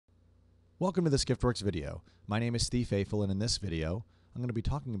Welcome to this GiftWorks video. My name is Steve Faithful, and in this video, I'm going to be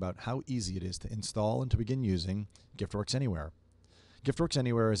talking about how easy it is to install and to begin using GiftWorks Anywhere. GiftWorks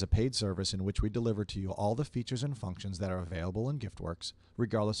Anywhere is a paid service in which we deliver to you all the features and functions that are available in GiftWorks,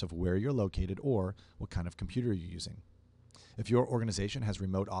 regardless of where you're located or what kind of computer you're using. If your organization has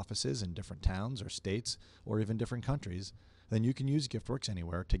remote offices in different towns or states or even different countries, then you can use GiftWorks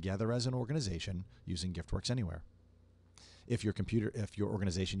Anywhere together as an organization using GiftWorks Anywhere. If your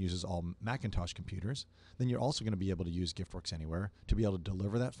organization uses all Macintosh computers, then you're also going to be able to use GiftWorks Anywhere to be able to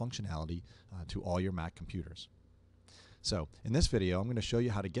deliver that functionality to all your Mac computers. So in this video, I'm going to show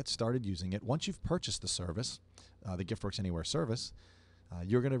you how to get started using it. Once you've purchased the service, the GiftWorks Anywhere service,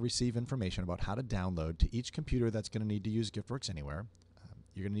 you're going to receive information about how to download to each computer that's going to need to use GiftWorks Anywhere.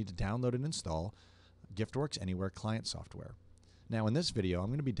 You're going to need to download and install GiftWorks Anywhere client software. Now in this video, I'm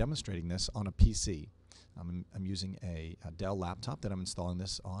going to be demonstrating this on a PC. I'm using a Dell laptop that I'm installing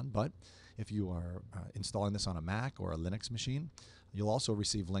this on, but if you are installing this on a Mac or a Linux machine, you'll also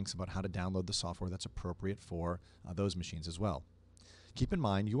receive links about how to download the software that's appropriate for those machines as well. Keep in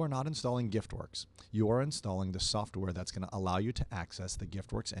mind, you are not installing GiftWorks. You are installing the software that's going to allow you to access the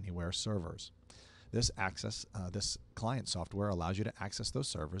GiftWorks Anywhere servers. This client software allows you to access those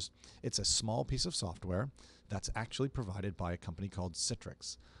servers. It's a small piece of software that's actually provided by a company called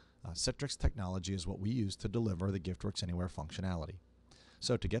Citrix. Citrix technology is what we use to deliver the GiftWorks Anywhere functionality.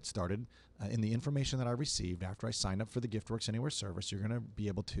 So to get started, in the information that I received after I signed up for the GiftWorks Anywhere service, you're going to be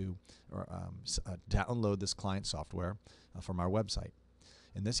able to download this client software from our website.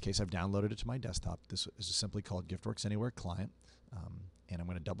 In this case, I've downloaded it to my desktop. This is simply called GiftWorks Anywhere Client, and I'm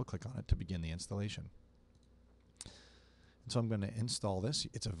going to double click on it to begin the installation. And so I'm going to install this.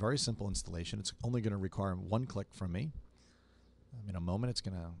 It's a very simple installation. It's only going to require one click from me. In a moment, it's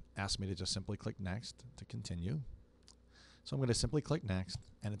going to ask me to just simply click Next to continue. So I'm going to simply click Next,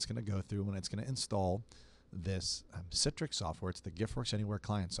 and it's going to go through and it's going to install this Citrix software. It's the GiftWorks Anywhere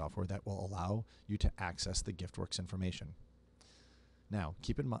client software that will allow you to access the GiftWorks information. Now,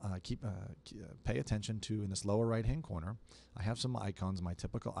 pay attention to, in this lower right-hand corner, I have some icons, my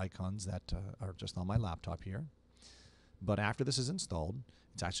typical icons that are just on my laptop here. But after this is installed,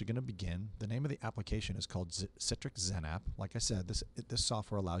 it's actually going to begin. The name of the application is called Citrix Zen App. Like I said, this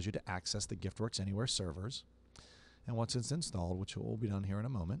software allows you to access the GiftWorks Anywhere servers. And once it's installed, which will be done here in a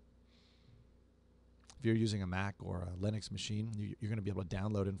moment, if you're using a Mac or a Linux machine, you're going to be able to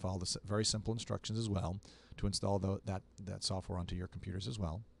download and follow the very simple instructions as well to install that software onto your computers as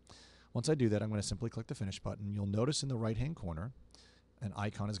well. Once I do that, I'm going to simply click the Finish button. You'll notice in the right-hand corner, an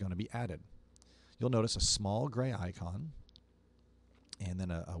icon is going to be added. You'll notice a small gray icon, and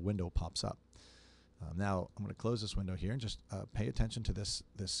then a window pops up. Now I'm going to close this window here and just pay attention to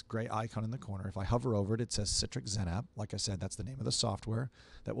this gray icon in the corner. If I hover over it, it says Citrix Zen App. Like I said, that's the name of the software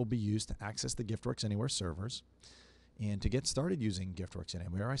that will be used to access the GiftWorks Anywhere servers. And to get started using GiftWorks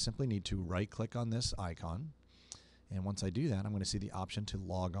Anywhere, I simply need to right-click on this icon. And once I do that, I'm going to see the option to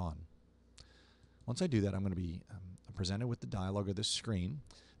log on. Once I do that, I'm going to be presented with the dialog of this screen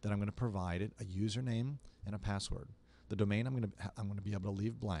that I'm going to provide it a username and a password. The domain I'm going to be able to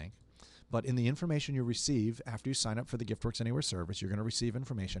leave blank. But in the information you receive after you sign up for the GiftWorks Anywhere service, you're going to receive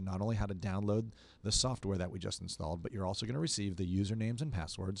information not only how to download the software that we just installed, but you're also going to receive the usernames and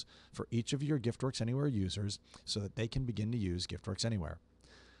passwords for each of your GiftWorks Anywhere users so that they can begin to use GiftWorks Anywhere.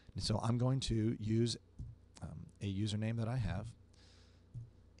 And so I'm going to use a username that I have,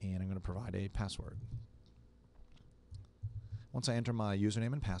 and I'm going to provide a password. Once I enter my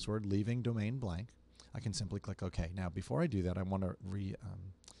username and password, leaving domain blank, I can simply click OK. Now, before I do that, I want to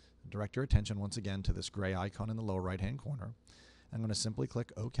direct your attention once again to this gray icon in the lower right-hand corner. I'm going to simply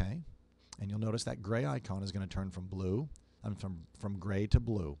click OK, and you'll notice that gray icon is going to turn from gray to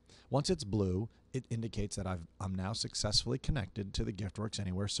blue. Once it's blue, it indicates that I'm now successfully connected to the GiftWorks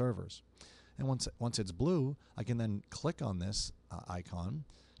Anywhere servers. And once it's blue, I can then click on this icon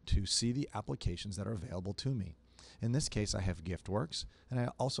to see the applications that are available to me. In this case, I have GiftWorks, and I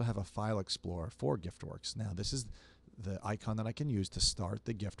also have a file explorer for GiftWorks. Now, this is the icon that I can use to start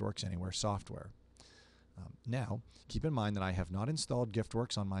the GiftWorks Anywhere software. Now, keep in mind that I have not installed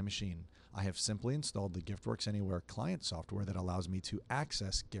GiftWorks on my machine. I have simply installed the GiftWorks Anywhere client software that allows me to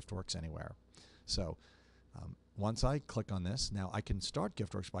access GiftWorks Anywhere. So, once I click on this, now I can start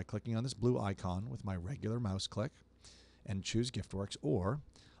GiftWorks by clicking on this blue icon with my regular mouse click and choose GiftWorks, or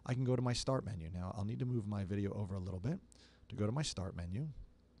I can go to my Start menu. Now, I'll need to move my video over a little bit to go to my Start menu.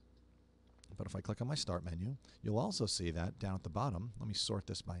 But if I click on my Start menu, you'll also see that down at the bottom, let me sort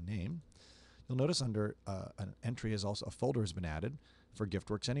this by name, you'll notice under an entry is also a folder has been added for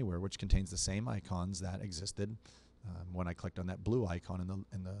GiftWorks Anywhere, which contains the same icons that existed when I clicked on that blue icon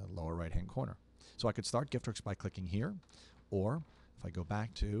in the lower right-hand corner. So I could start GiftWorks by clicking here, or if I go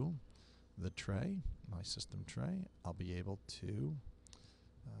back to the tray, my system tray, I'll be able to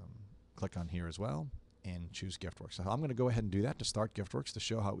click on here as well and choose GiftWorks. So I'm going to go ahead and do that to start GiftWorks to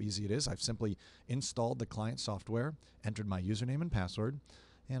show how easy it is. I've simply installed the client software, entered my username and password,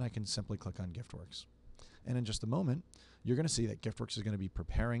 and I can simply click on GiftWorks. And in just a moment, you're going to see that GiftWorks is going to be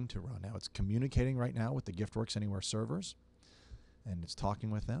preparing to run. Now it's communicating right now with the GiftWorks Anywhere servers, and it's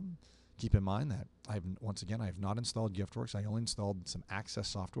talking with them. Keep in mind that once again, I have not installed GiftWorks. I only installed some access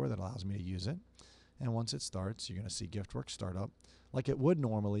software that allows me to use it. And once it starts, you're going to see GiftWorks start up like it would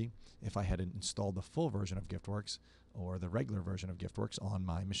normally if I had installed the full version of GiftWorks or the regular version of GiftWorks on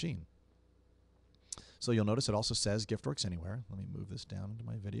my machine. So you'll notice it also says GiftWorks Anywhere. Let me move this down into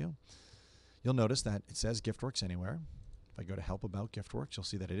my video. You'll notice that it says GiftWorks Anywhere. If I go to Help About GiftWorks, you'll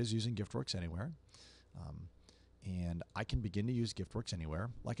see that it is using GiftWorks Anywhere. And I can begin to use GiftWorks Anywhere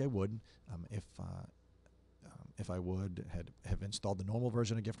like I would if I would have installed the normal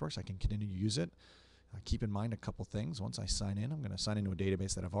version of GiftWorks. I can continue to use it. Keep in mind a couple things. Once I sign in, I'm going to sign into a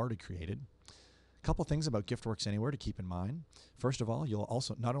database that I've already created. A couple things about GiftWorks Anywhere to keep in mind. First of all, you'll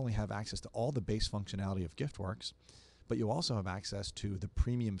also not only have access to all the base functionality of GiftWorks, but you'll also have access to the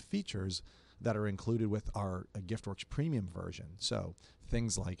premium features that are included with our GiftWorks premium version. So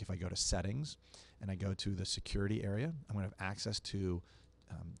things like if I go to settings and I go to the security area, I'm going to have access to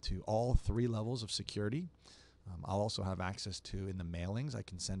all 3 levels of security. I'll also have access to, in the mailings, I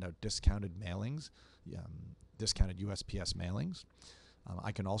can send out discounted mailings, discounted USPS mailings.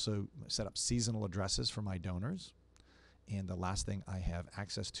 I can also set up seasonal addresses for my donors. And the last thing, I have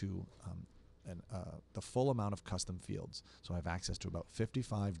access to the full amount of custom fields. So I have access to about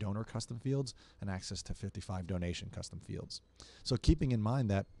 55 donor custom fields and access to 55 donation custom fields. So keeping in mind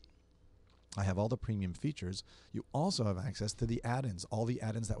that I have all the premium features, you also have access to the add-ins, all the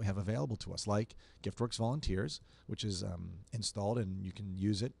add-ins that we have available to us, like GiftWorks Volunteers, which is installed, and you can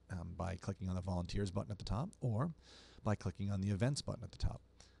use it by clicking on the Volunteers button at the top or by clicking on the Events button at the top.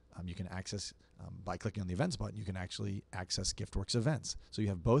 You can access, by clicking on the Events button, you can actually access GiftWorks Events. So you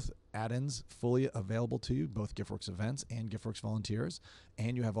have both add-ins fully available to you, both GiftWorks Events and GiftWorks Volunteers,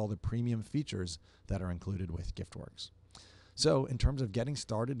 and you have all the premium features that are included with GiftWorks. So in terms of getting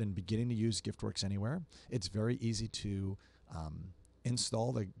started and beginning to use GiftWorks Anywhere, it's very easy to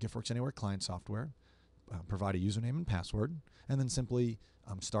install the GiftWorks Anywhere client software, provide a username and password, and then simply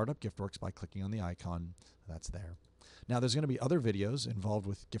start up GiftWorks by clicking on the icon that's there. Now, there's going to be other videos involved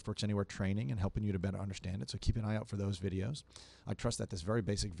with GiftWorks Anywhere training and helping you to better understand it, so keep an eye out for those videos. I trust that this very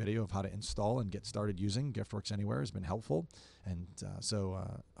basic video of how to install and get started using GiftWorks Anywhere has been helpful, and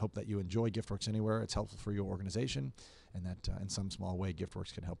hope that you enjoy GiftWorks Anywhere. It's helpful for your organization, and that in some small way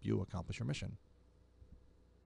GiftWorks can help you accomplish your mission.